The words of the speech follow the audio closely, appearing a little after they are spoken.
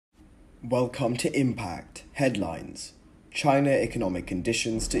Welcome to Impact Headlines. China economic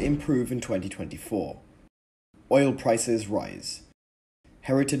conditions to improve in 2024. Oil prices rise.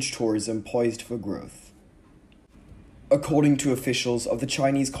 Heritage tourism poised for growth. According to officials of the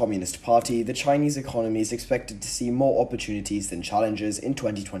Chinese Communist Party, the Chinese economy is expected to see more opportunities than challenges in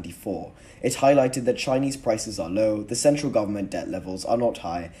 2024. It highlighted that Chinese prices are low, the central government debt levels are not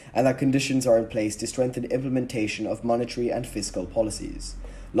high, and that conditions are in place to strengthen implementation of monetary and fiscal policies.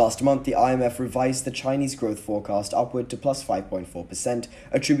 Last month, the IMF revised the Chinese growth forecast upward to plus 5.4%,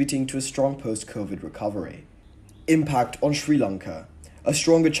 attributing to a strong post-COVID recovery. Impact on Sri Lanka. A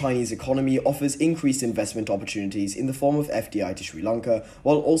stronger Chinese economy offers increased investment opportunities in the form of FDI to Sri Lanka,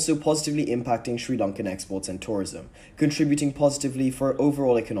 while also positively impacting Sri Lankan exports and tourism, contributing positively for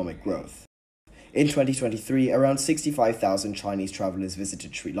overall economic growth. In 2023, around 65,000 Chinese travelers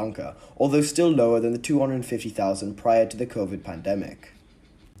visited Sri Lanka, although still lower than the 250,000 prior to the COVID pandemic.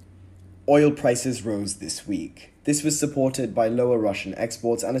 Oil prices rose this week. This was supported by lower Russian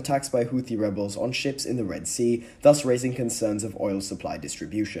exports and attacks by Houthi rebels on ships in the Red Sea, thus raising concerns of oil supply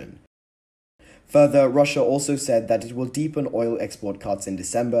distribution. Further, Russia also said that it will deepen oil export cuts in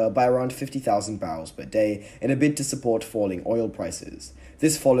December by around 50,000 barrels per day in a bid to support falling oil prices.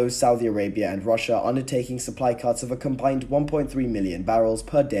 This follows Saudi Arabia and Russia undertaking supply cuts of a combined 1.3 million barrels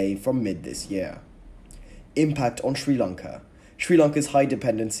per day from mid this year. Impact on Sri Lanka. Sri Lanka's high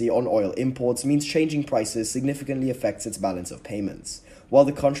dependency on oil imports means changing prices significantly affects its balance of payments. While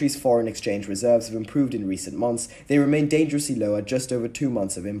the country's foreign exchange reserves have improved in recent months, they remain dangerously low at just over 2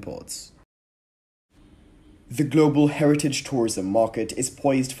 months of imports. The global heritage tourism market is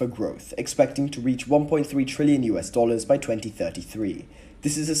poised for growth, expecting to reach $1.3 trillion by 2033.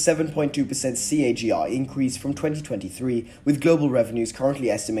 This is a 7.2% CAGR increase from 2023, with global revenues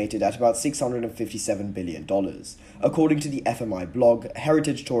currently estimated at about $657 billion. According to the FMI blog,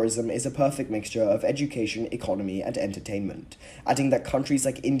 heritage tourism is a perfect mixture of education, economy, and entertainment, adding that countries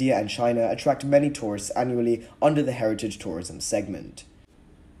like India and China attract many tourists annually under the heritage tourism segment.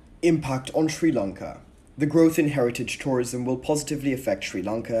 Impact on Sri Lanka. The growth in heritage tourism will positively affect Sri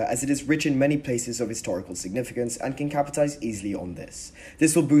Lanka as it is rich in many places of historical significance and can capitalize easily on this.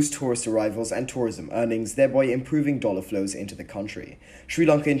 This will boost tourist arrivals and tourism earnings, thereby improving dollar flows into the country. Sri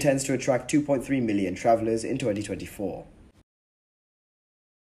Lanka intends to attract 2.3 million travelers in 2024.